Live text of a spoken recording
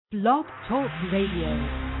Blog Talk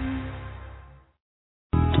Radio.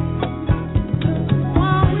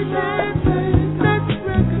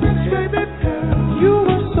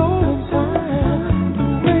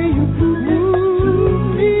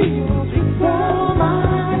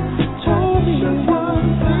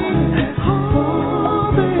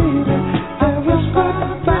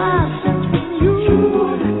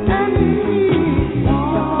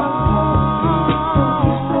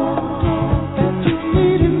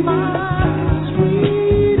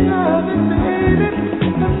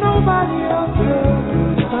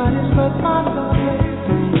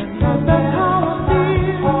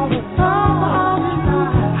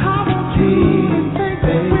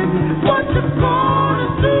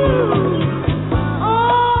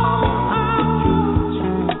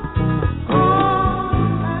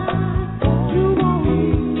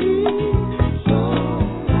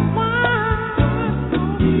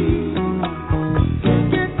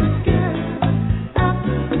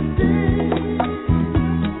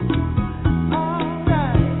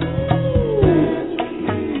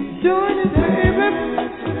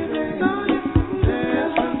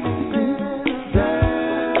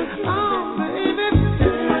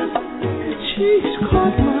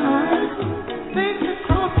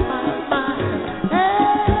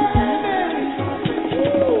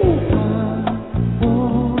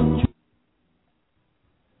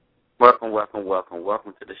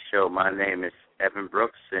 Welcome to the show. My name is Evan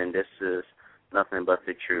Brooks, and this is Nothing But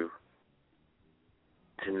the Truth.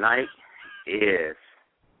 Tonight is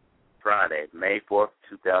Friday, May 4th,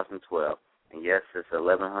 2012, and yes, it's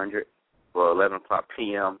 11 o'clock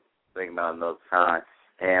p.m., thinking about another time,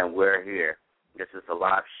 and we're here. This is a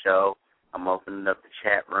live show. I'm opening up the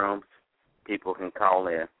chat rooms. People can call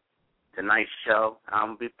in. Tonight's show, I'm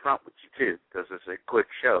going to be prompt with you, too, because it's a quick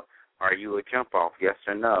show. Are you a jump-off, yes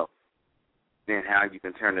or no? And how you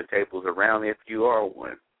can turn the tables around if you are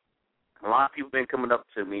one. A lot of people have been coming up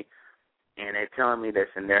to me, and they're telling me that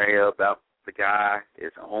scenario about the guy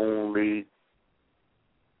is only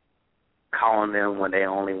calling them when they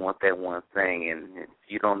only want that one thing, and if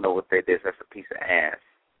you don't know what that is, that's a piece of ass,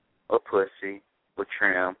 or pussy, or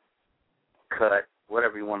trim, cut,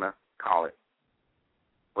 whatever you want to call it.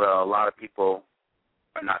 Well, a lot of people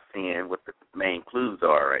are not seeing what the main clues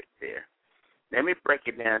are right there. Let me break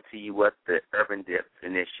it down to you what the urban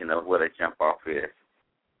definition of what a jump-off is.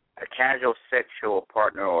 A casual sexual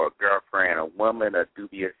partner or a girlfriend, a woman of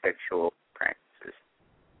dubious sexual practices.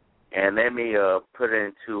 And let me put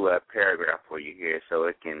it into a paragraph for you here so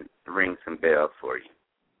it can ring some bells for you.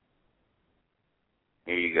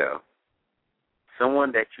 Here you go.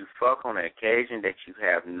 Someone that you fuck on an occasion that you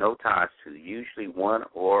have no ties to, usually one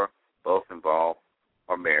or both involved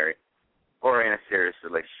or married or in a serious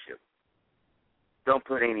relationship. Don't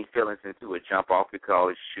put any feelings into a jump-off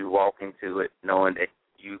because you walk into it knowing that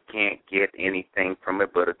you can't get anything from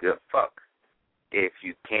it but a good fuck. If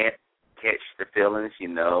you can't catch the feelings, you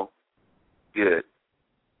know, good.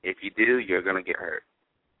 If you do, you're going to get hurt.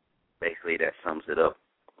 Basically, that sums it up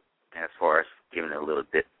as far as giving it a little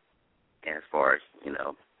bit and as far as, you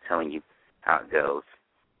know, telling you how it goes.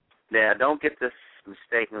 Now, don't get this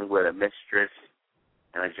mistaken with a mistress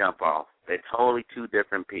and a jump-off. They're totally two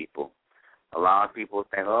different people. A lot of people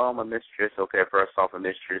think, oh, I'm a mistress. Okay, first off, a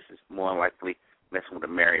mistress is more likely messing with a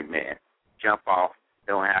married man. Jump off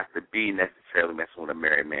don't have to be necessarily messing with a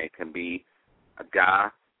married man. It can be a guy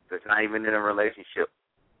that's not even in a relationship,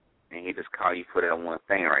 and he just call you for that one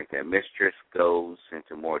thing right there. Mistress goes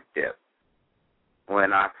into more depth.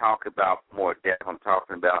 When I talk about more depth, I'm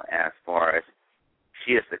talking about as far as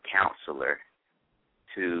she is the counselor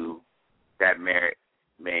to that married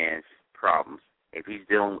man's problems. If he's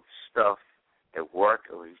dealing with stuff at work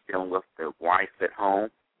or he's dealing with the wife at home,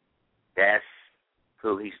 that's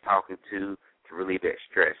who he's talking to relieve that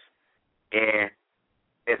stress. And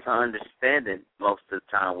it's an understanding most of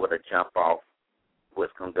the time with a jump off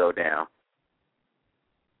what's going to go down.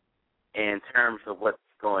 In terms of what's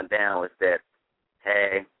going down is that,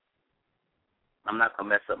 hey, I'm not going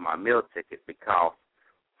to mess up my meal ticket because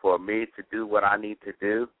for me to do what I need to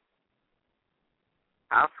do,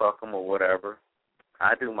 I fuck him or whatever.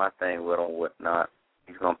 I do my thing with him, whatnot.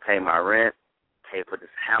 He's going to pay my rent, pay for this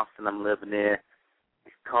house that I'm living in,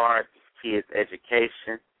 these cars, these kids'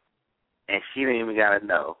 education, and she didn't even got to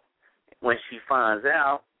know. When she finds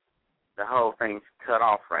out, the whole thing's cut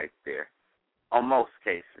off right there. On most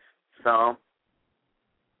cases. Some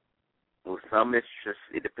it's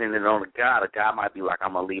just depending on the guy might be like,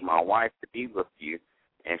 I'm going to leave my wife to be with you,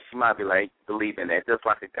 and she might be like, believing that, just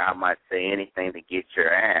like a guy might say anything to get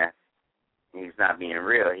your ass. He's not being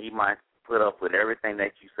real. He might put up with everything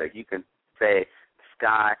that you say. You can say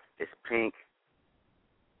sky is pink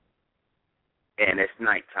and it's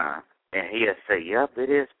nighttime. And he'll say, yep, it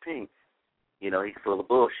is pink. You know, he's full of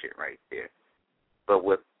bullshit right there. But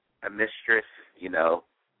with a mistress, you know,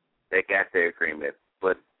 they got their agreement.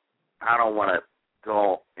 But I don't want to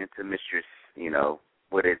go into mistress, you know,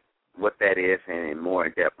 what that is and more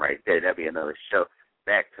in depth right there. That'll be another show.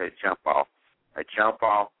 Back to a jump off. A jump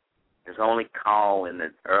off is only called in the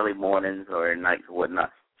early mornings or at nights or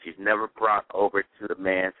whatnot. She's never brought over to the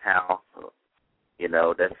man's house. You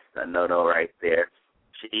know, that's a no-no right there.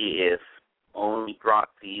 She is only brought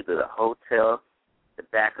to either the hotel, the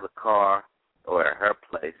back of the car, or at her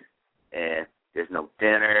place. And there's no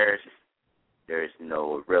dinners. There's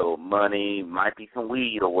no real money. Might be some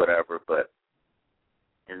weed or whatever, but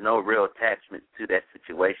there's no real attachment to that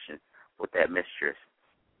situation with that mistress.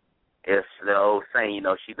 It's the old saying, you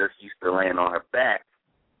know, she just used to laying on her back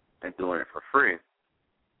and doing it for free.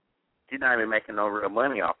 She's not even making no real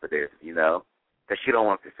money off of this, you know, because she don't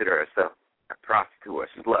want to consider herself a prostitute or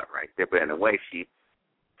a slut right there. But in a way, she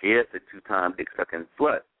is a two-time dick-sucking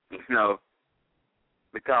slut, you know,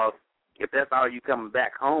 because if that's all you coming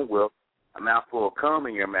back home with, a mouthful of cum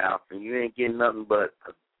in your mouth, and you ain't getting nothing but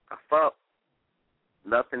a fuck,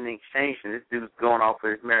 nothing in exchange, and this dude's going off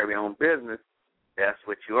for his merry own business, that's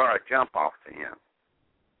what you are, a jump off to him.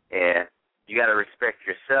 And you got to respect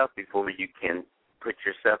yourself before you can put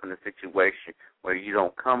yourself in a situation where you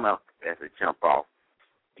don't come up as a jump off.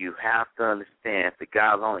 You have to understand if the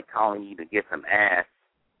guy's only calling you to get some ass,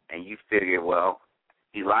 and you figure, well,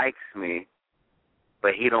 he likes me,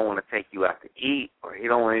 but he don't want to take you out to eat, or he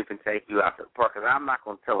don't want to even take you out to the park. Because I'm not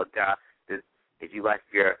going to tell a guy that if you like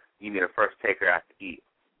girl, you need to first take her out to eat.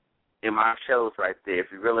 In my shows right there, if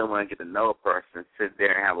you really want to get to know a person, sit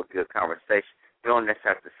there and have a good conversation, you don't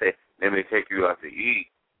necessarily have to say, let me take you out to eat.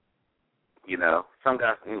 You know, some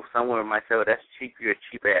guys, some women might say, well, that's cheap, you're a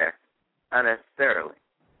cheap ass. Not necessarily.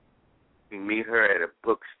 You can meet her at a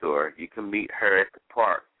bookstore. You can meet her at the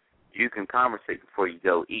park. You can conversate before you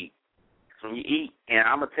go eat. When you eat, and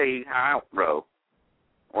I'm going to tell you how I roll.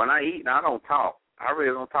 When I eat, I don't talk. I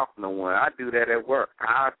really don't talk to no one. I do that at work.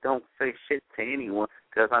 I don't say shit to anyone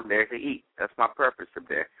because I'm there to eat. That's my purpose of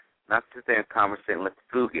there. Not to sit there and conversate and let the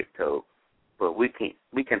food get told. But we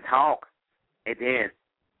can talk, and then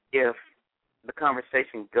if the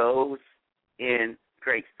conversation goes in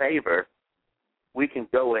great favor, we can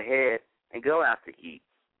go ahead and go out to eat.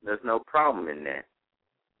 There's no problem in that.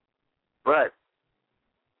 But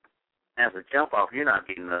as a jump-off, you're not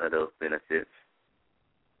getting none of those benefits.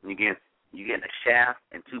 You're getting a shaft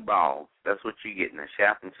and two balls. That's what you're getting, a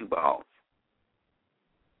shaft and two balls.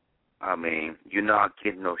 I mean, you're not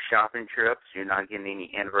getting no shopping trips. You're not getting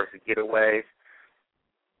any anniversary getaways.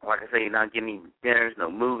 Like I say, you're not getting any dinners,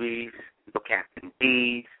 no movies, no Captain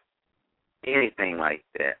D's, anything like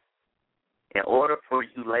that. In order for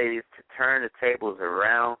you ladies to turn the tables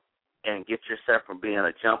around and get yourself from being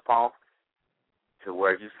a jump-off to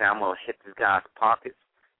where you say, I'm going to hit this guy's pockets,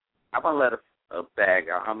 I'm going to let a bag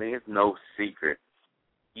out. I mean, it's no secret.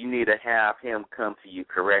 You need to have him come to you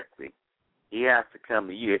correctly. He has to come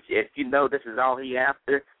to you. If you know this is all he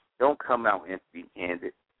after, don't come out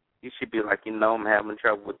empty-handed. You should be like, I'm having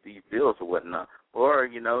trouble with these bills or whatnot. Or,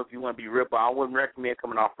 if you want to be real bold, I wouldn't recommend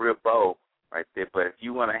coming off real bold right there. But if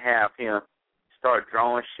you want to have him start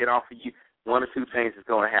drawing shit off of you, one or two things is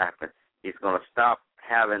going to happen. He's going to stop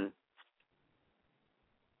having...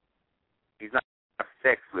 He's not going to have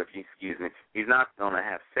sex with you, He's not going to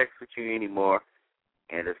have sex with you anymore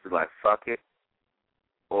and just be like, fuck it.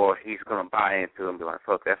 Or he's going to buy into it and be like,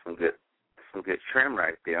 fuck, that's some good trim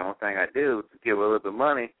right there. The only thing I do is give a little bit of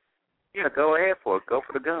money. Yeah, go ahead for it. Go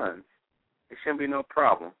for the guns. It shouldn't be no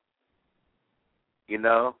problem.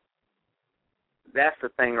 That's the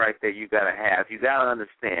thing right there you got to have. You got to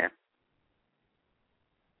understand.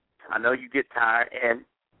 I know you get tired, and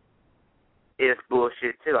it's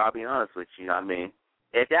bullshit, too. I'll be honest with you. I mean,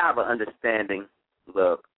 if you have an understanding,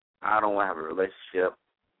 look, I don't want to have a relationship.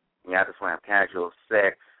 I just want to have casual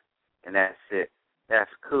sex, and that's it.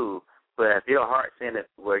 That's cool. But if your heart's in it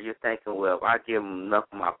where you're thinking, well, if I give him enough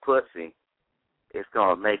of my pussy, it's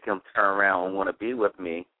going to make him turn around and want to be with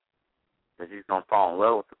me because he's going to fall in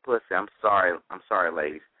love with the pussy. I'm sorry,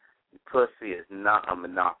 ladies. Pussy is not a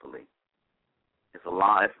monopoly. It's a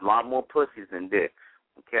lot more pussies than dicks,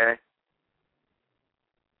 okay?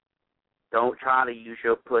 Don't try to use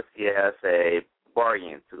your pussy as a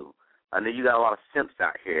bargaining tool. I know you got a lot of simps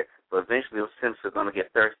out here, but eventually those simps are going to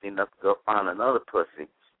get thirsty enough to go find another pussy.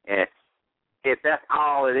 And if that's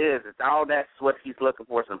all it is, if all that's what he's looking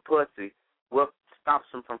for, some pussy, what stops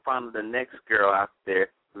him from finding the next girl out there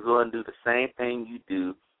who's going to do the same thing you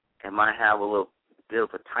do and might have a little build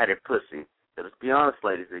a tighter pussy. So let's be honest,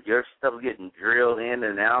 ladies, if your stuff getting drilled in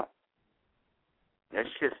and out, that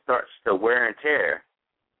shit starts to wear and tear.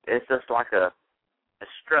 It's just like a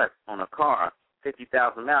strut on a car.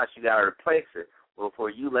 50,000 miles, you got to replace it. Well, for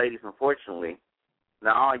you ladies, unfortunately,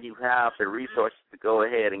 now all you have the resources to go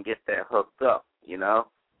ahead and get that hooked up, you know?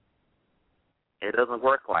 It doesn't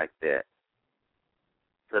work like that.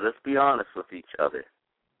 So let's be honest with each other.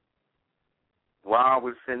 Why are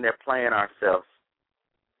we sitting there playing ourselves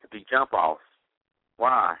to be jump-offs?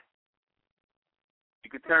 Why? You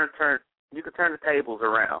could turn the tables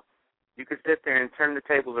around. You could sit there and turn the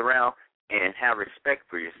tables around and have respect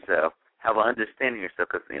for yourself, have an understanding of yourself,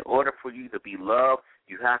 because in order for you to be loved,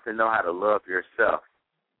 you have to know how to love yourself.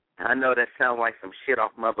 And I know that sounds like some shit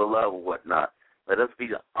off Mother Love or whatnot, but let's be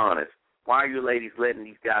honest. Why are you ladies letting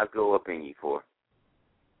these guys go up in you for?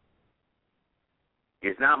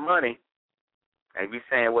 It's not money. And you're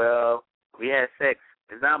saying, well, we had sex.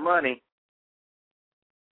 It's not money.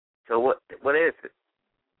 So what is it?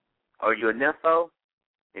 Are you a nympho?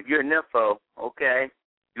 If you're a nympho, okay,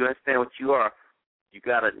 you understand what you are.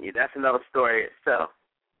 That's another story itself.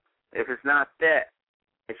 If it's not that,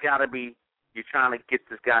 it's got to be you're trying to get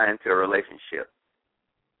this guy into a relationship.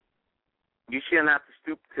 You shouldn't have to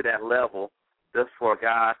stoop to that level just for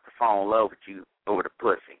guys to fall in love with you over the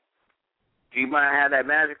pussy. You might have that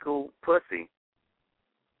magical pussy,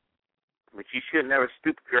 but you should never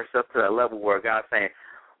stoop yourself to that level where a guy's saying,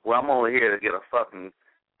 well, I'm only here to get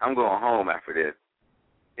I'm going home after this.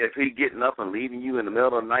 If he's getting up and leaving you in the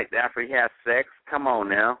middle of the night after he has sex, come on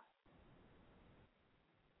now.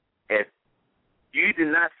 If you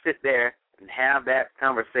do not sit there and have that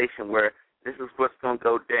conversation where this is what's going to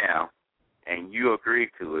go down, and you agree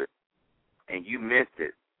to it, and you meant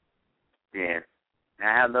it, then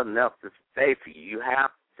I have nothing else to say for you. You have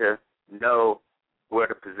to know where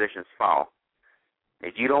the positions fall.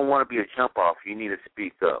 If you don't want to be a jump-off, you need to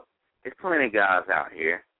speak up. There's plenty of guys out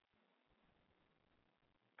here.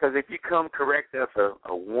 Because if you come correct as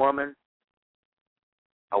a woman,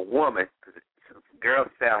 because girls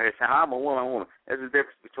out here say, I'm a woman. There's a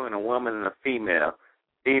difference between a woman and a female.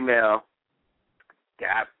 Female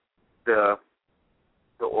got the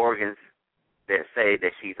organs that say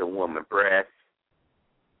that she's a woman, breast,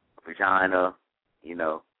 vagina,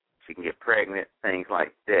 she can get pregnant, things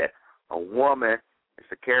like that. A woman is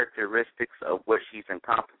the characteristics of what she's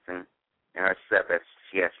encompassing in herself. As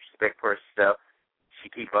she has respect for herself. She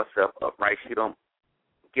keeps herself upright. She don't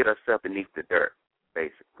get herself beneath the dirt,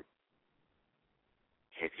 basically.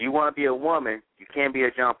 If you want to be a woman, you can't be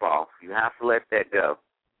a jump-off. You have to let that go.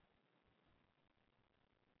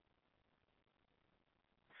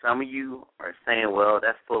 Some of you are saying, well,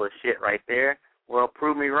 that's full of shit right there. Well,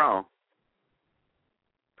 prove me wrong.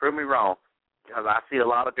 Prove me wrong. Because I see a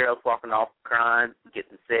lot of girls walking off crying,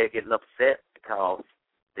 getting upset because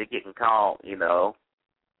they're getting called,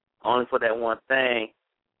 only for that one thing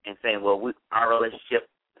and saying, well, our relationship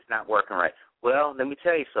is not working right. Well, let me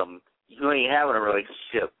tell you something. You ain't having a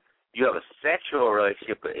relationship. You have a sexual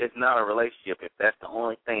relationship, but it's not a relationship if that's the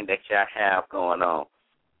only thing that y'all have going on.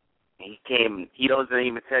 He doesn't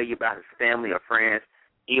even tell you about his family or friends.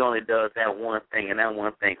 He only does that one thing and that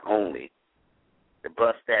one thing only, to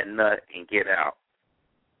bust that nut and get out.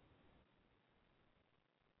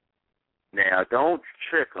 Now, don't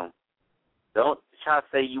trick him. Don't try to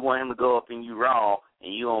say you want him to go up in you raw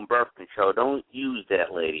and you on birth control. Don't use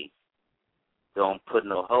that, lady. Don't put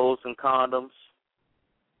no holes in condoms.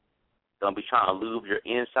 Don't be trying to lube your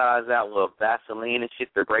insides out with Vaseline and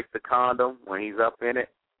shit to break the condom when he's up in it.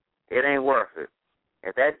 It ain't worth it.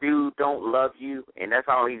 If that dude don't love you and that's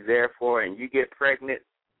all he's there for and you get pregnant,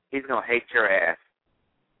 he's going to hate your ass.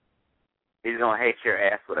 He's going to hate your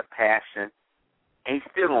ass with a passion, and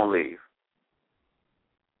he's still going to leave.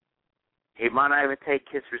 He might not even take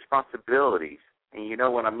his responsibilities, and you know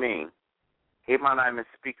what I mean. He might not even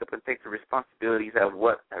speak up and take the responsibilities of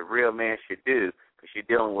what a real man should do, because you're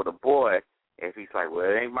dealing with a boy. If he's like, well,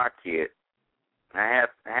 it ain't my kid. I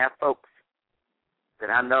have folks that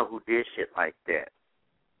I know who did shit like that.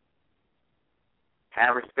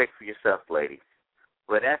 Have respect for yourself, ladies.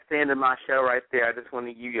 Well, that's the end of my show right there. I just want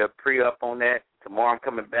to give you a pre-up on that. Tomorrow I'm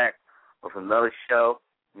coming back with another show.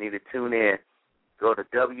 You need to tune in. Go to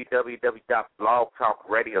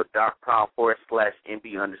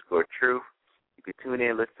www.blogtalkradio.com/NB_truth. You can tune in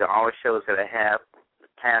and listen to all the shows that I have the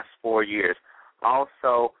past 4 years.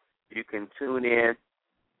 Also, you can tune in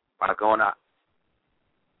by going to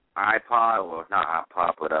iPod, or not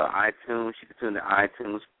iPod, but iTunes. You can tune in to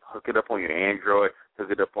iTunes, hook it up on your Android,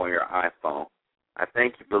 hook it up on your iPhone. I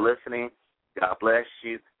thank you for listening. God bless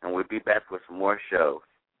you, and we'll be back with some more shows.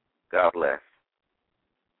 God bless.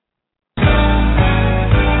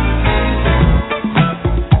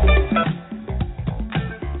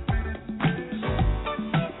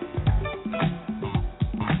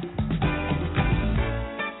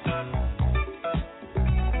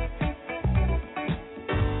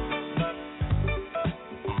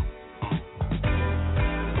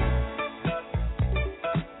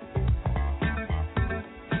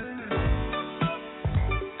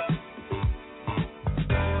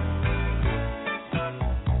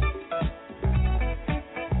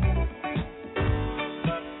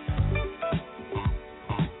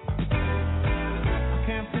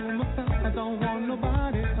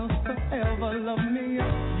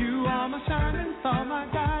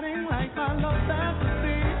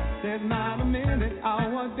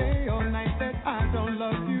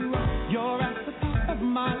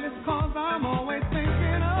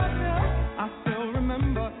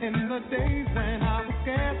 days when I was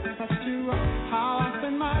scared to touch you. How I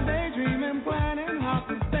spend my day dreaming, planning how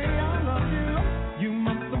to stay